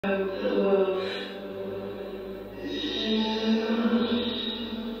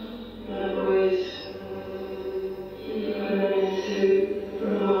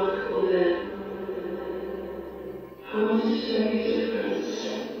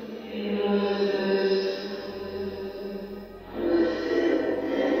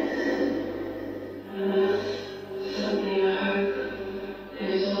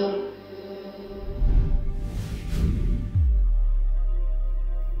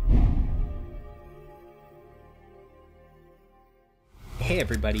Hey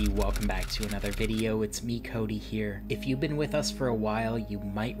everybody, welcome back to another video. It's me, Cody here. If you've been with us for a while, you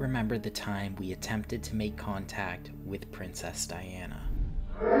might remember the time we attempted to make contact with Princess Diana.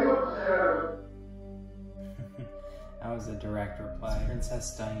 That was a direct reply.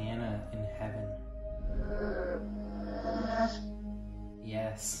 Princess Diana in heaven.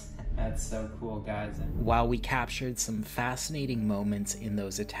 Yes, that's so cool, guys. While we captured some fascinating moments in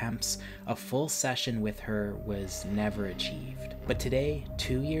those attempts, a full session with her was never achieved. But today,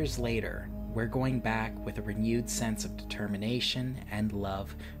 2 years later, we're going back with a renewed sense of determination and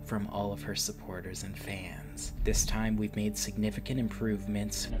love from all of her supporters and fans. This time we've made significant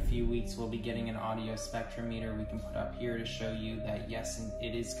improvements. In a few weeks we'll be getting an audio spectrometer we can put up here to show you that yes,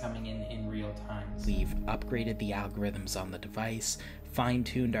 it is coming in real time. We've upgraded the algorithms on the device,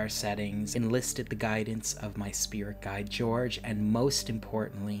 fine-tuned our settings, enlisted the guidance of my spirit guide George, and most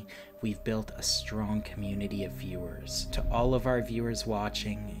importantly, we've built a strong community of viewers. To all of our viewers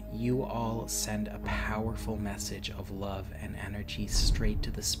watching, you all send a powerful message of love and energy straight to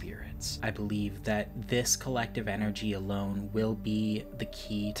the spirits. I believe that this collective energy alone will be the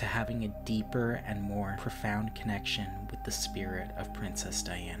key to having a deeper and more profound connection with the spirit of Princess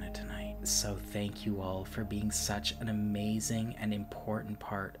Diana tonight. So thank you all for being such an amazing and important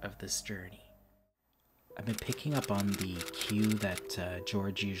part of this journey. I've been picking up on the cue that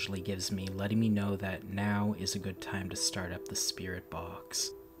George usually gives me, letting me know that now is a good time to start up the spirit box.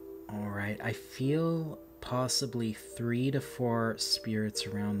 Alright, I feel possibly 3 to 4 spirits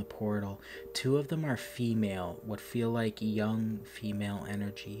around the portal. 2 of them are female, what feel like young female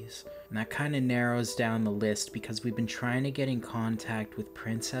energies. And that kind of narrows down the list because we've been trying to get in contact with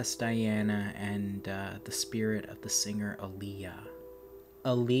Princess Diana and the spirit of the singer Aaliyah.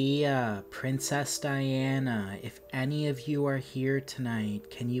 Aaliyah, Princess Diana, if any of you are here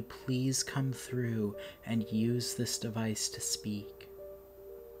tonight, can you please come through and use this device to speak?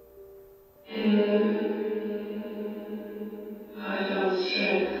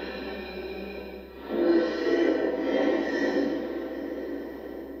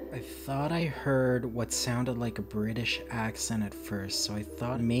 I thought I heard what sounded like a British accent at first, so I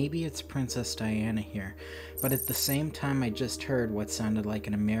thought maybe it's Princess Diana here. But at the same time, I just heard what sounded like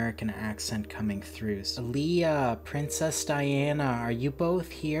an American accent coming through. So, Aaliyah, Princess Diana, are you both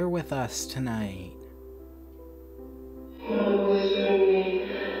here with us tonight?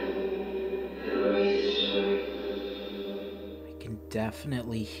 I can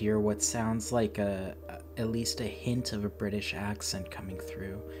definitely hear what sounds like at least a hint of a British accent coming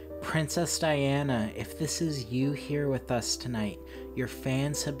through. Princess Diana, if this is you here with us tonight, your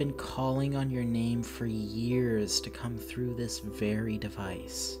fans have been calling on your name for years to come through this very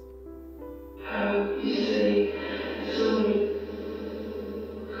device.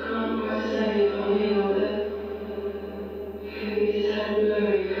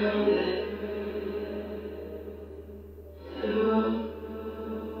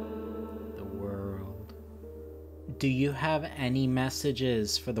 Do you have any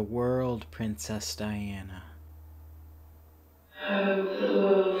messages for the world, Princess Diana?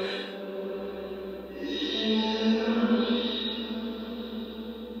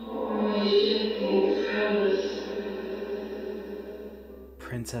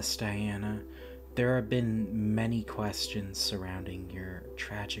 Princess Diana, there have been many questions surrounding your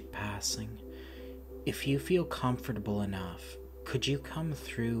tragic passing. If you feel comfortable enough, could you come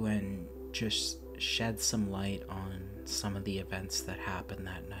through and just shed some light on some of the events that happened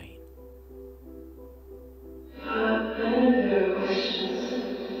that night?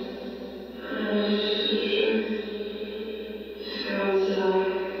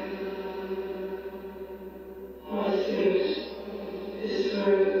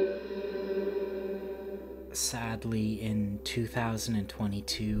 Sadly, in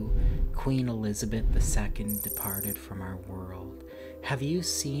 2022, Queen Elizabeth II departed from our world. Have you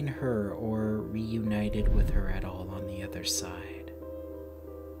seen her or reunited with her at all on the other side?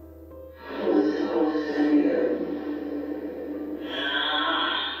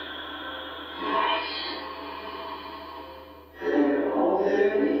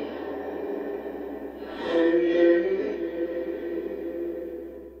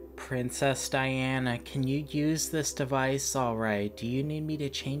 Princess Diana, can you use this device all right? Do you need me to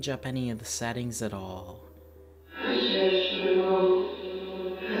change up any of the settings at all? I cherish my role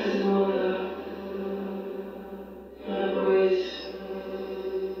as a mother. My boys,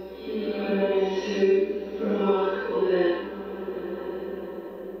 you grown into remarkable men.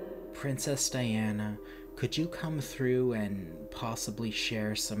 Princess Diana, could you come through and possibly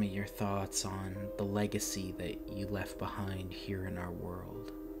share some of your thoughts on the legacy that you left behind here in our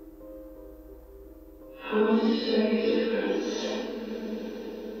world? I want to make a difference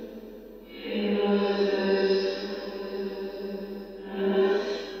in others, and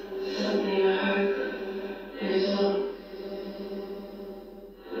that's something I hope lives on.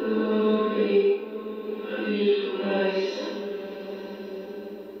 The world will be a beautiful place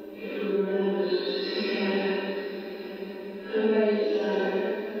if we remember to stick together and make it so.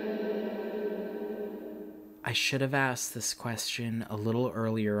 I should have asked this question a little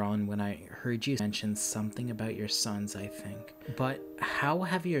earlier on when I heard you mention something about your sons, I think. But how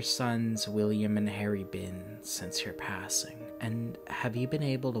have your sons, William and Harry, been since your passing? And have you been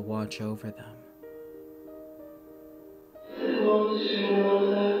able to watch over them? The bond between a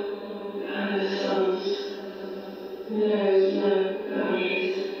mother and her sons knows no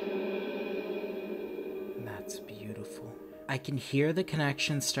boundaries. That's beautiful. I can hear the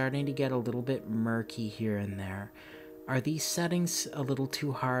connection starting to get a little bit murky here and there. Are these settings a little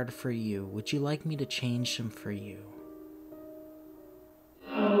too hard for you? Would you like me to change them for you?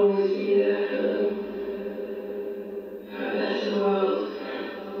 I'll always be there for them. A better world.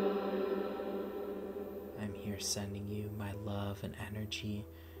 I'm here sending you my love and energy,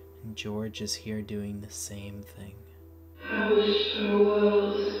 and George is here doing the same thing. I wish for a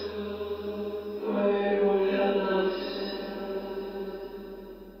world where everyone felt loved.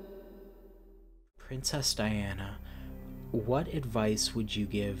 Princess Diana, what advice would you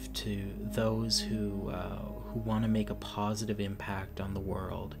give to those who want to make a positive impact on the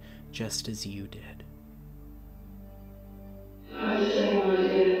world, just as you did? I say, my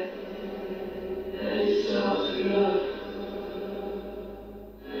dear, that it starts with love.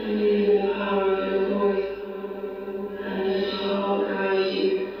 And using the power of your voice and let your heart guide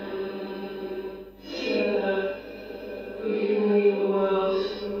you. Together, we can leave a world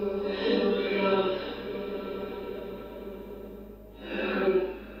filled with love.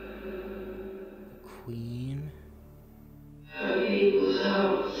 Queen, For people's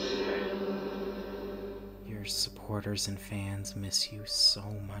hearts. your supporters and fans miss you so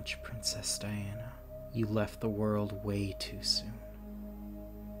much, Princess Diana. You left the world way too soon.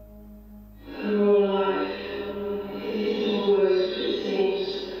 Your life is always what it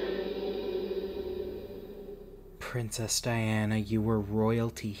seems. Princess Diana, you were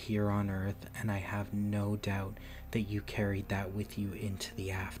royalty here on Earth, and I have no doubt that you carried that with you into the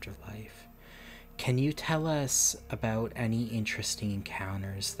afterlife. Can you tell us about any interesting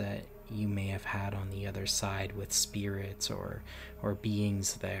encounters that you may have had on the other side with spirits or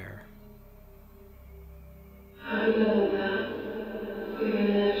beings there? I know that we are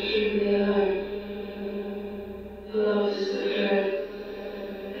never truly alone. Love is the thread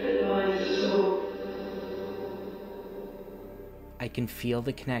that binds us all. I can feel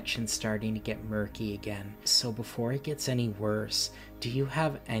the connection starting to get murky again. So before it gets any worse, do you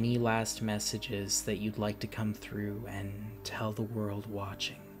have any last messages that you'd like to come through and tell the world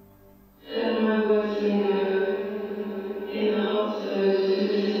watching? Let my words linger in the hearts of those who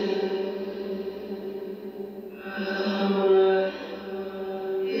listen. As a time on earth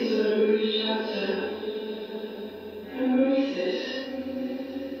is but a brief chapter. Embrace it.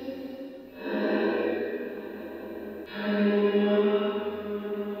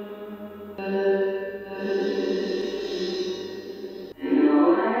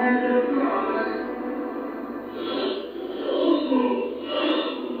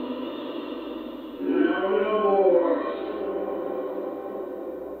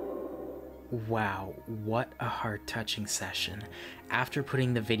 Wow, what a heart-touching session. After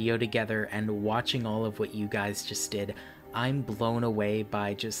putting the video together and watching all of what you guys just did, I'm blown away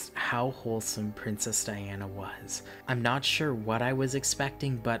by just how wholesome Princess Diana was. I'm not sure what I was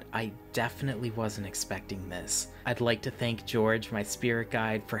expecting, but I definitely wasn't expecting this. I'd like to thank George, my spirit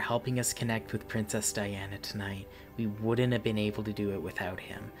guide, for helping us connect with Princess Diana tonight. We wouldn't have been able to do it without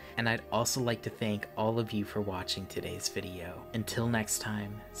him. And I'd also like to thank all of you for watching today's video. Until next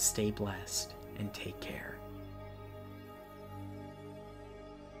time, stay blessed and take care.